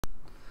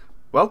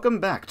Welcome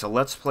back to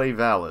Let's Play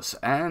Valis,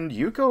 and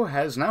Yuko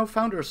has now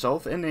found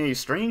herself in a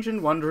strange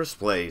and wondrous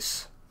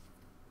place.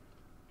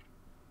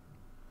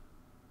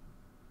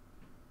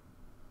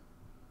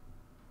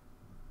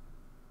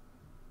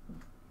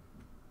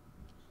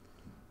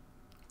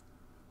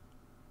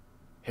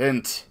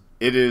 Hint,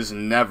 it is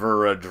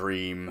never a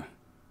dream.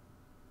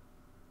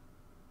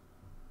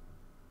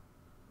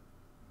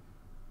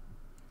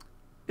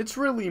 It's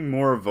really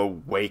more of a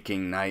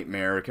waking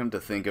nightmare, come to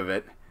think of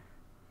it.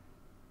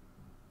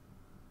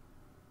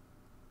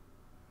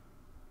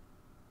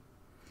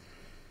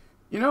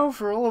 You know,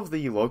 for all of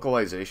the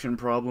localization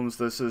problems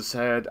this has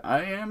had,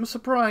 I am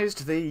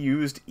surprised they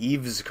used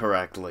eaves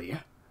correctly.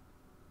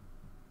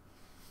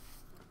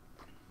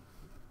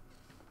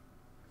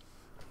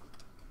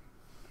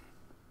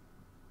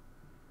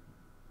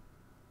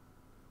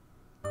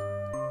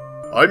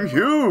 I'm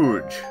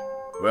huge!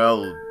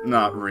 Well,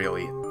 not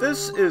really.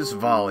 This is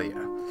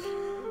Valia.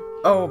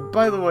 Oh,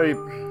 by the way,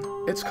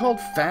 it's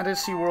called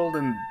Fantasy World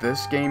in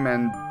this game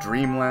and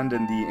Dreamland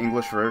in the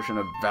English version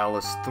of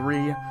Valis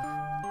 3.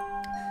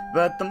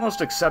 But the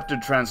most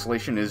accepted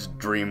translation is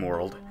Dream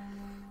World.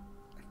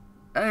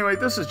 Anyway,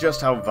 this is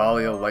just how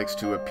Valia likes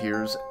to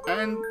appear,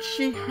 and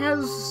she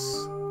has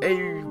a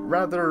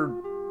rather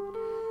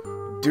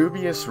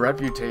dubious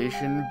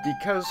reputation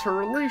because her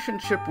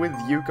relationship with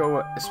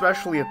Yuko,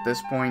 especially at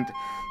this point,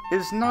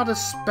 is not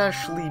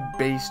especially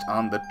based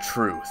on the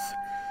truth.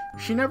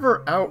 She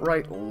never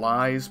outright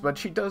lies, but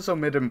she does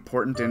omit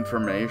important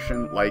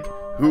information, like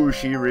who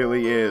she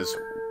really is,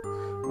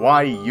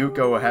 why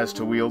Yuko has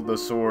to wield the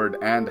sword,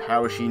 and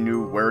how she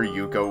knew where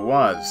Yuko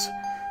was.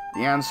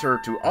 The answer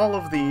to all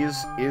of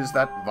these is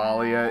that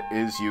Valia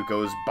is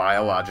Yuko's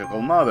biological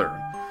mother.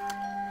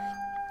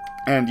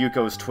 And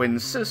Yuko's twin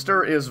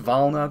sister is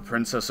Valna,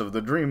 Princess of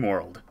the Dream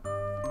World.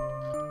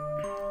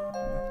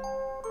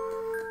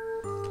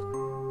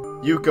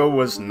 Yuko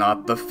was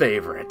not the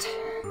favorite.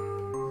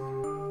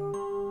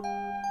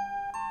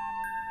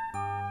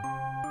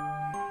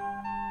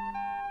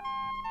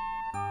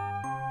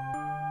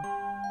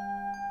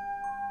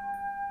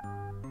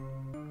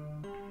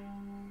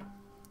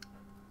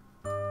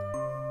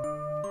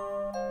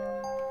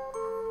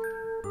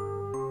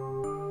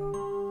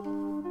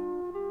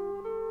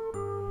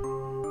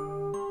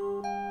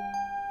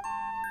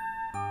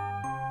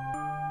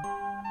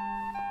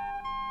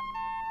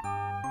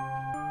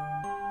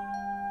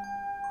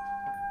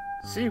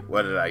 See,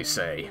 what did I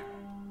say?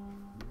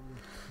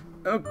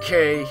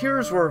 Okay,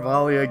 here's where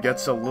Valia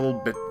gets a little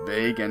bit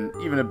vague and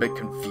even a bit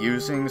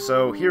confusing,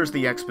 so here's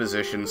the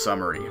exposition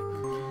summary.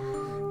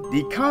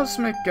 The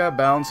cosmic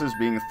balance is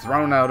being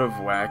thrown out of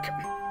whack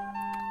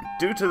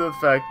due to the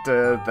fact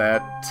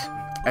that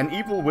an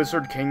evil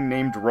wizard king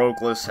named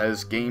Rogless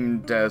has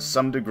gained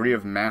some degree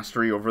of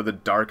mastery over the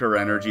darker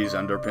energies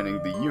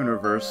underpinning the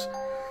universe,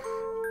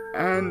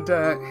 and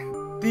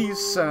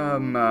these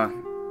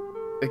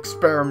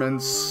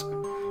experiments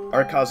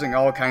are causing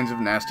all kinds of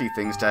nasty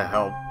things to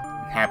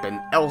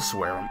happen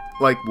elsewhere,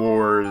 like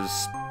wars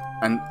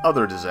and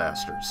other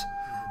disasters.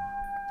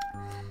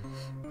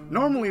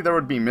 Normally there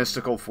would be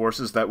mystical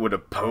forces that would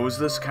oppose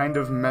this kind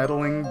of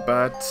meddling,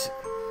 but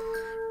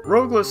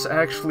Rogless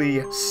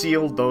actually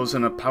sealed those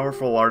in a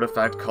powerful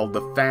artifact called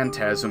the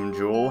Phantasm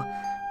Jewel,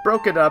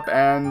 broke it up,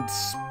 and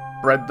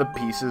spread the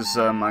pieces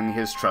among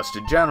his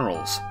trusted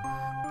generals.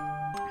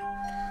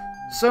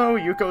 So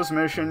Yuko's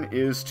mission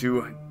is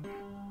to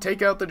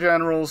take out the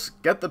generals,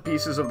 get the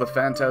pieces of the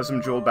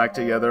Phantasm Jewel back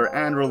together,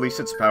 and release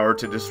its power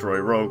to destroy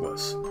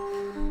Rogless.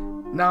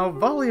 Now,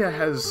 Valia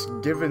has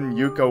given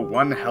Yuko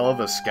one hell of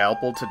a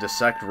scalpel to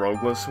dissect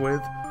Rogless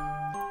with,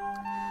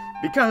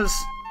 because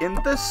in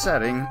this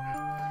setting,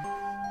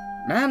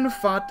 man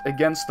fought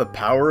against the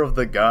power of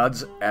the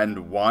gods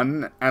and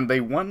won, and they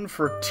won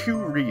for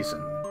two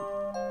reasons.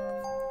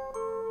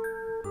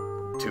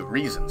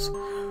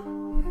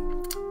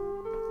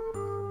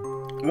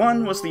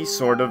 One was the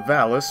Sword of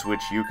Valis, which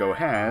Yuko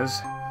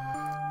has,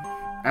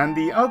 and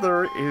the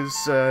other is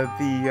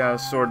the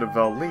Sword of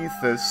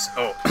Valithis.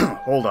 Oh,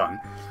 hold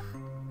on.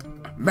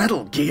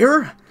 Metal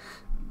Gear?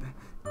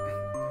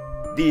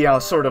 The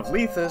Sword of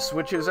Lethis,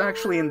 which is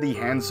actually in the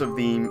hands of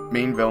the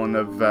main villain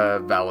of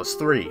Valis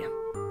 3.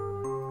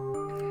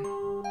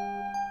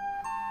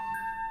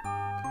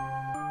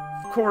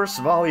 Of course,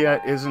 Valia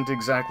isn't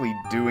exactly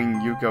doing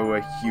Yuko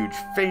a huge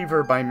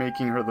favor by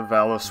making her the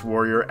Valis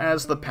warrior,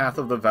 as the path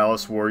of the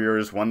Valis warrior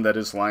is one that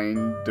is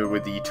lined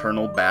with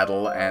eternal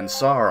battle and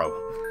sorrow.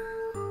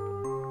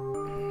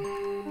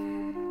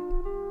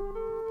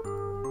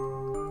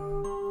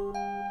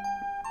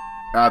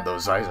 God,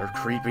 those eyes are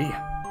creepy.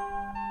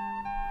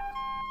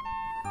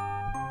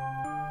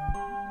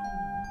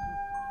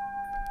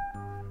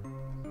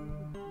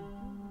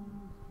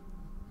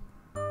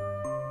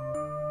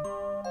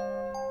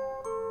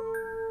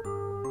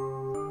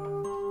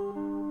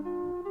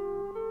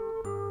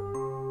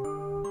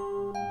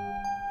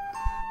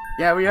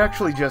 Yeah, we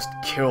actually just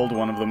killed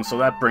one of them, so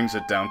that brings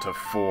it down to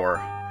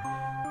 4.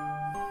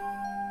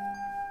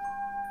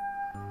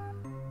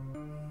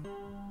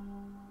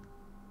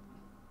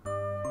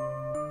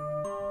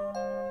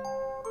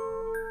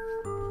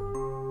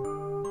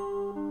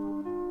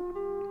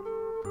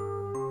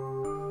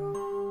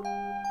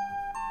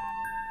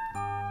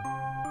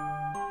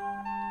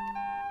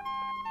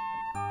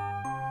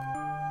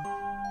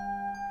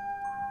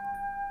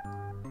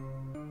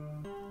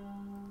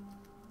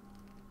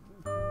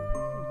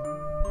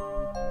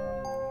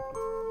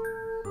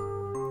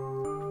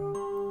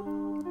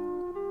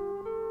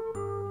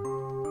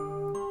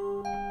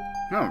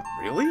 No,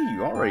 really?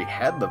 You already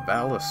had the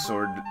Valis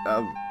sword.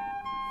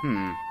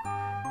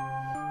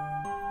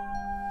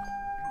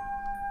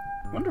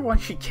 Wonder why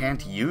she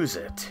can't use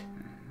it.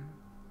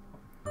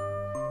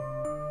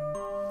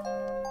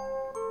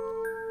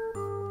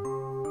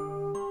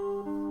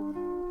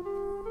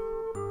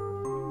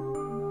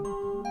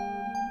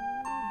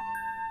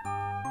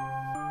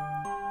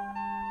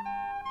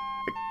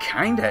 It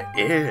kinda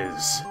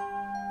is.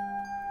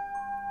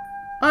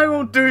 I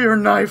won't do your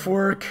knife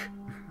work.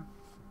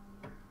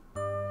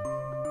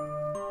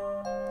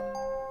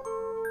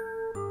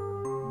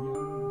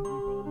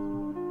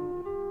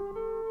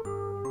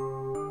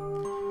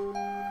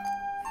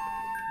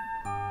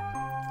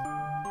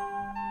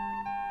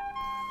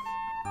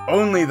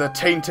 Only the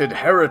tainted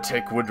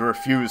heretic would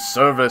refuse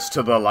service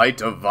to the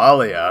light of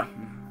Valia.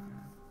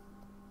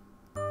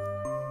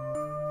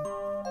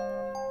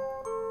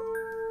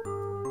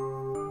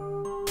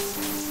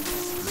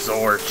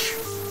 Zorch.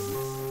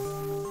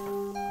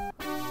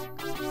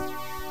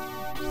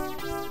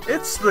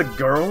 It's the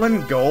girl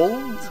in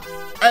gold.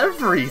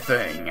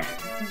 Everything.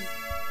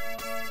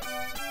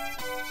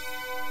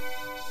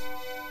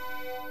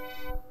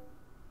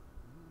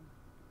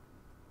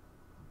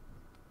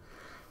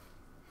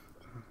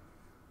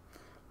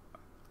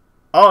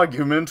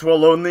 Argument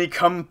will only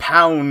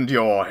compound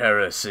your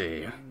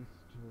heresy.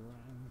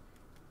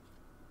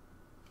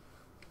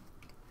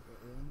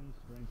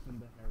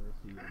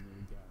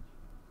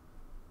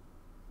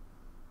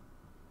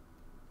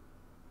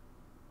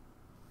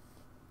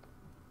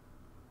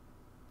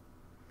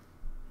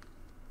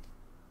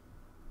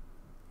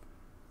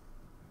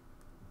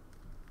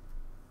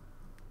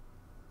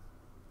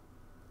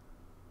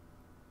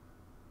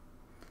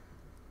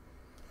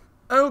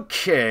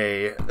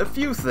 Okay, a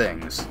few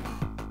things.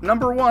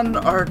 Number 1,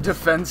 our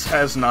defense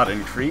has not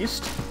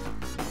increased.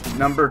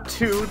 Number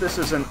 2, this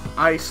is an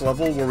ice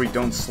level where we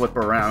don't slip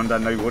around. I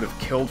know you would have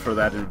killed for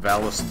that in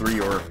Valis 3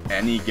 or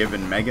any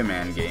given Mega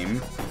Man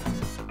game.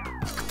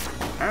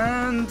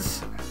 And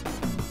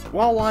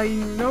while I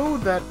know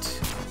that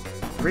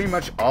pretty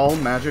much all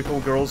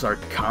magical girls are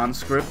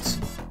conscripts,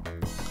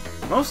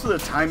 most of the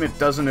time it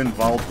doesn't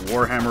involve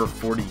Warhammer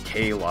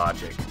 40k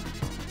logic.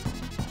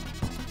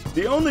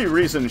 The only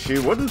reason she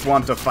wouldn't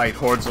want to fight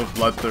hordes of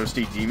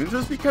bloodthirsty demons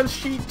is because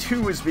she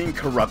too is being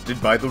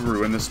corrupted by the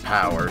ruinous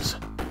powers.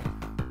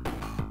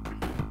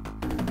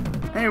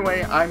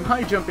 Anyway, I'm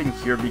high-jumping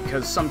here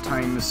because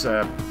sometimes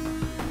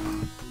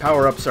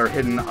power-ups are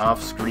hidden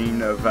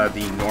off-screen of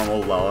the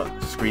normal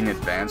screen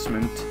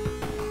advancement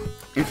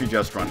if you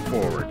just run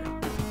forward.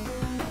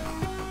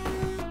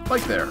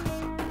 Like there.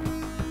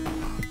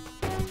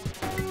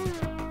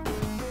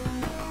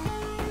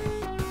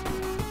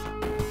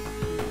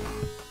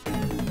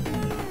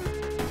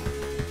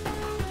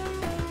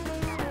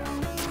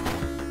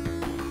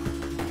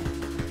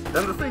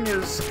 And the thing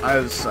is,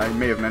 as I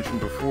may have mentioned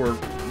before,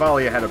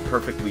 Valia had a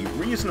perfectly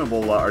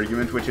reasonable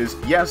argument, which is,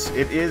 yes,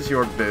 it is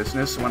your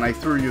business. When I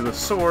threw you the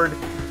sword,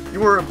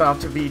 you were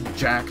about to be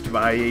jacked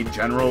by a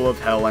general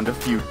of hell and a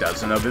few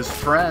dozen of his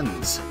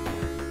friends.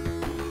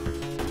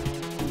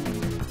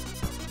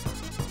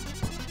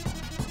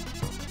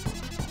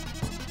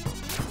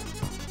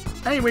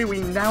 Anyway,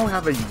 we now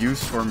have a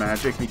use for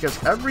magic,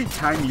 because every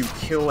time you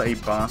kill a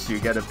boss, you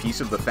get a piece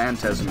of the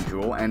Phantasm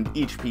Jewel, and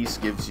each piece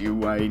gives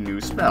you a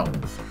new spell.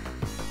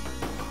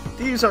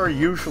 These are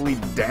usually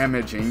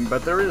damaging,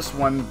 but there is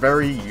one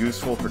very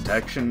useful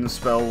protection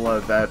spell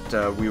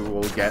that we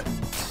will get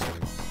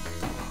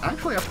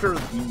actually after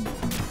the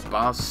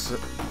boss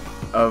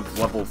of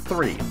level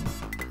 3.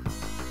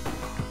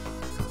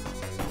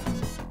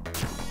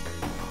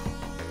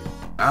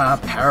 Ah,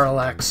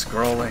 parallax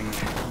scrolling.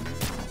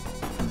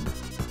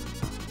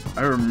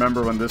 I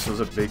remember when this was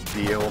a big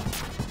deal.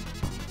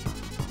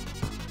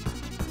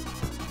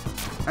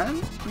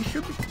 And we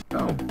should be...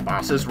 oh,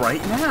 bosses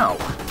right now!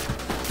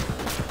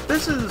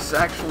 This is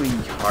actually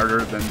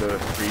harder than the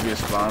previous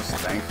boss,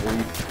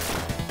 thankfully.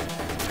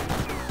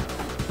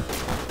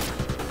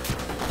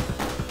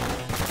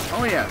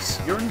 Oh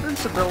yes, your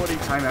invincibility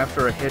time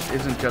after a hit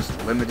isn't just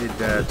limited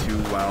to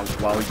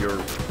while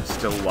you're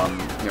still,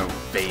 you know,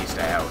 phased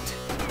out.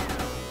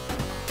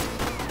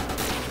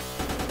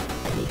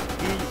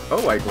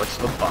 Oh, I glitched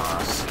the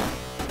boss.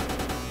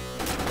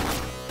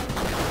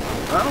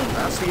 Well,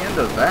 that's the end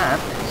of that.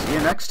 See you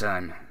next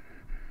time.